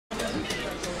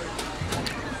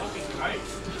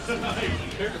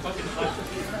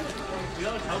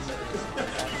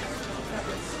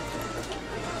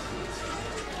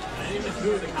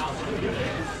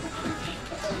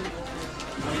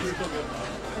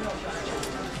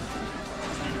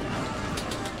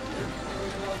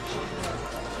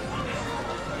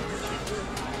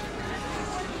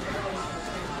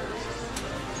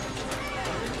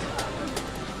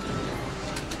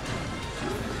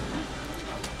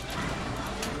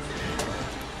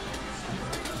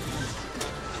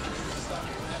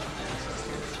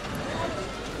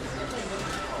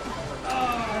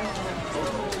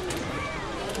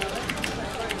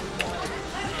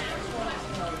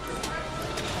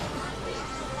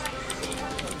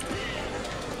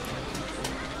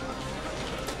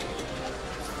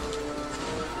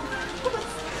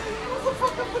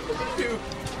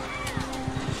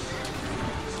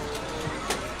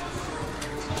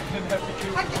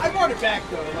I brought it back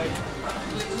though, like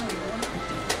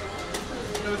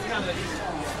it was kind of.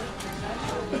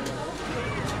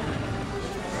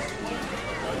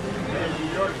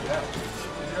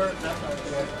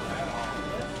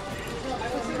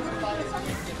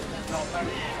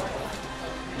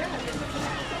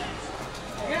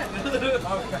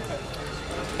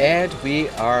 And we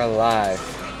are live.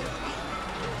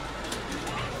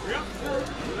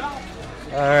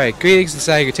 Alright, greetings and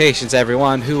salutations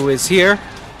everyone who is here.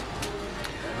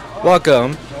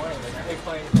 Welcome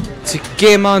to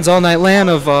Game On's All Night LAN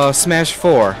of Smash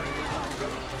 4.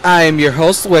 I am your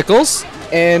host, Wickles,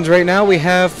 and right now we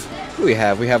have... who we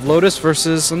have? We have Lotuss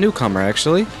versus a newcomer,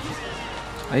 actually.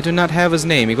 I do not have his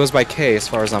name. He goes by K as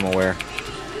far as I'm aware.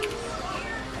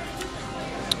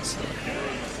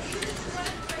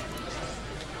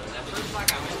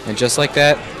 And just like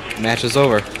that, match is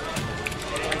over.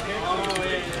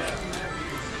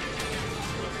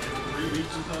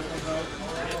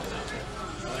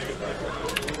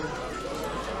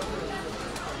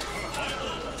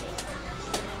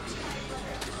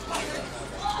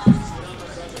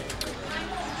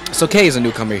 So Kay is a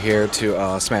newcomer here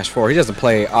to Smash 4. He doesn't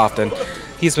play often.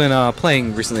 He's been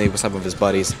playing recently with some of his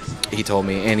buddies, he told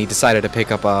me, and he decided to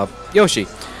pick up Yoshi.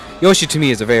 Yoshi to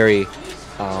me is a very,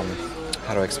 how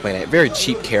do I explain it, very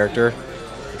cheap character,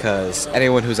 because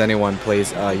anyone who's anyone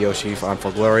plays Yoshi on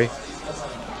Full Glory.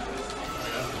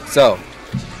 So,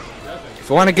 if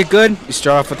you want to get good, you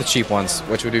start off with the cheap ones,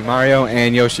 which would be Mario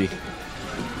and Yoshi.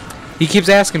 He keeps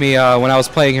asking me when I was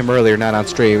playing him earlier, not on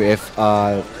stream, if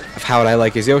how would I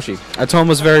like his Yoshi. I told him it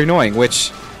was very annoying,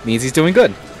 which means he's doing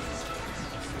good.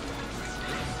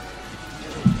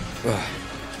 Ugh.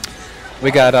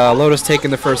 We got Lotuss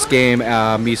taking the first game,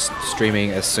 me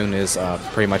streaming as soon as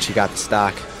pretty much he got the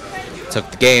stock, took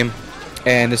the game,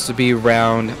 and this would be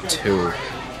round 2.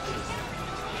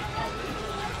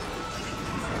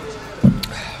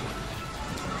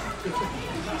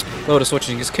 Lotuss,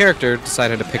 switching his character,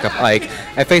 decided to pick up Ike.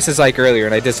 I faced his Ike earlier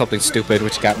and I did something stupid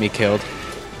which got me killed.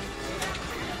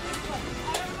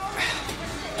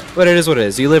 But it is what it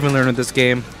is. You live and learn with this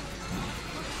game.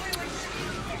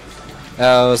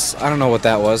 I don't know what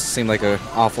that was. It seemed like an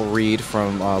awful read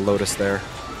from Lotuss there.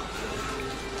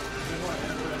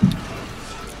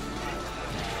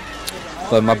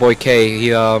 But my boy K,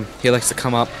 he likes to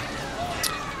come up,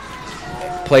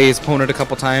 play his opponent a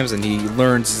couple times, and he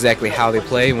learns exactly how they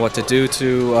play and what to do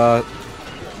to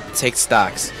take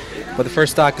stocks. But the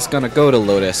first stock is going to go to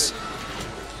Lotuss.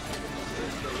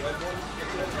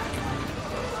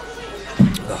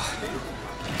 Ugh.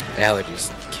 Allergies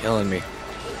killing me.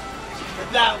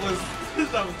 That was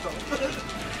something.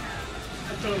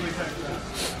 I totally typed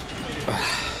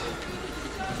that.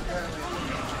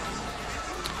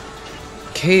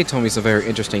 Kay told me some very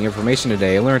interesting information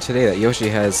today. I learned today that Yoshi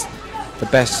has the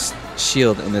best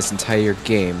shield in this entire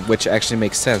game, which actually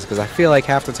makes sense because I feel like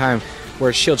half the time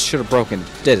where his shield should have broken,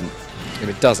 it didn't, and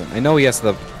it doesn't. I know he has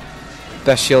the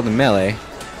best shield in Melee,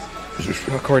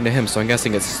 according to him, so I'm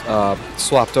guessing it's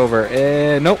swapped over.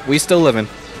 And nope, we still living.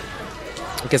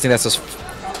 I'm guessing that's just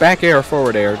back air or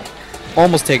forward air,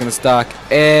 almost taking the stock,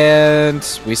 and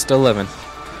we still living.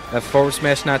 That forward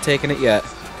smash not taking it yet.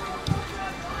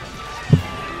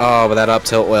 Oh, but that up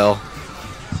tilt will.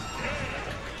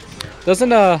 Doesn't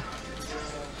that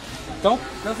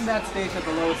stage have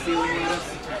the lowest ceiling in this?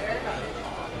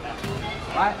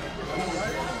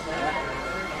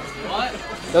 What?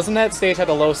 Doesn't that stage have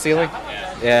the low ceiling?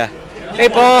 Yeah. Hey,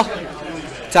 Paul.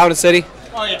 Town and City.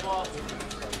 Oh yeah.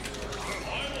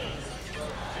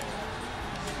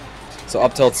 So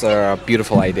up tilts are a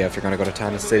beautiful idea if you're going to go to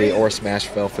Town and City or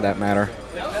Smashville for that matter.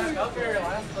 That was a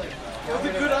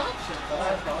good option.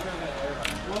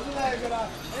 Wasn't that a good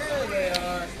option? There they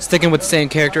are. Sticking with the same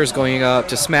characters, going up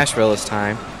to Smashville this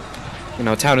time. You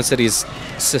know, Town and City's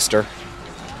sister.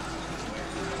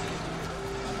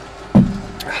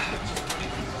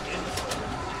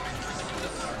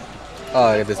 Oh,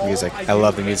 I got this music. I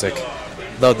love the music.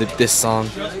 Love this song.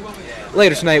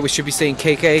 Later tonight, we should be seeing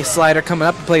KK Slider coming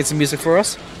up and playing some music for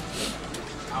us.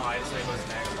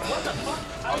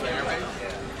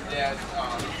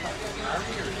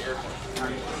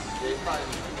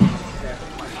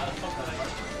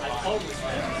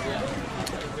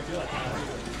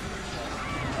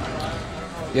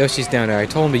 Yoshi's down there. I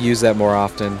told him to use that more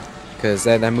often because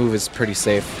that move is pretty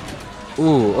safe.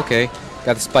 Ooh, okay.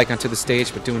 Got the spike onto the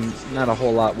stage, but doing not a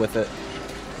whole lot with it.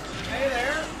 Hey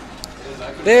there.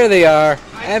 There they are.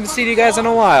 I haven't seen you guys in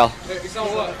a while.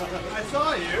 I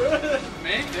saw you.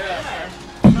 Me? Yeah.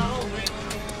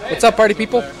 What's up, party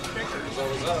people?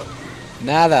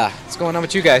 Nada. What's going on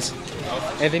with you guys?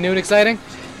 Anything new and exciting?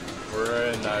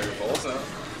 We're in Niagara Falls now.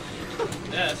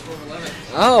 Yeah, it's 411.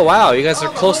 Oh, wow. You guys are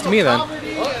close to me then.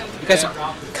 You guys are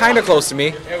kind of close to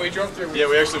me. Yeah, we drove through. Yeah,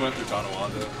 we actually went through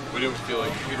Tonawanda. We didn't feel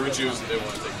like we were Jews and didn't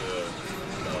want to take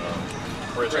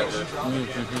the bridge over.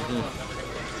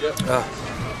 Yep.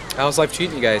 How's life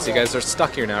treating you guys? You guys are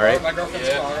stuck here now, right? My girlfriend's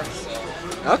car,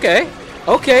 so. Okay.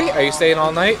 Okay. Are you staying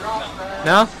all night?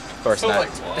 No? Of course So not.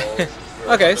 like 12.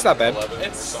 Okay, it's not bad. 11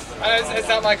 It's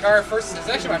not my car. It's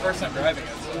actually my first time driving it.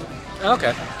 So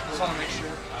Okay. just want to make sure.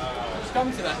 Just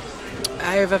coming to that.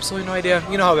 I have absolutely no idea.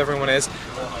 You know how everyone is.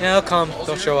 Yeah, they'll come.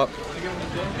 They'll show up.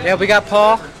 Yeah, we got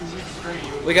Paul.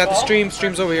 We got the stream.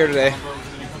 Stream's over here today.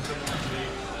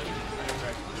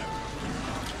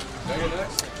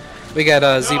 We got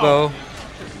Zebo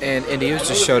and Indy who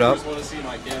just showed up.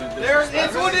 There,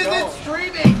 this one isn't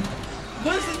streaming.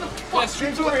 This is the fuck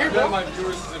stream's over here, bro. my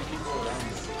viewers and people around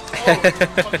me.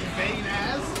 Fucking vain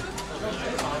ass.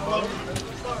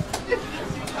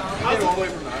 I came all the way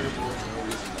from Niagara Falls for no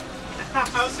reason.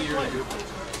 How's the See, you're place? good.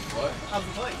 What? How's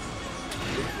the place?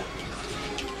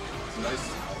 It's nice.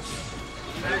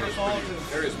 Niagara Falls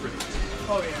is. Area's pretty good.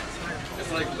 Oh yeah, it's Niagara.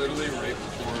 It's like literally right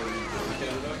before you go to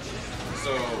Canada.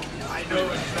 So I know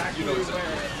exactly you know exactly.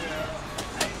 where.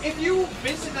 Yeah. If you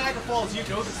visit Niagara Falls, you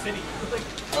know the city. Like,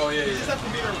 Oh yeah, you just yeah. have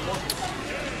to be there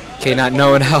once. Okay, not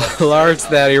knowing how large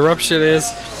that eruption is.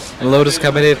 And Lotuss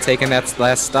coming in, taking that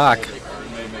last stock.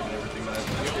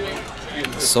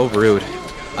 So rude.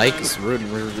 Ike is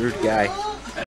rude guy.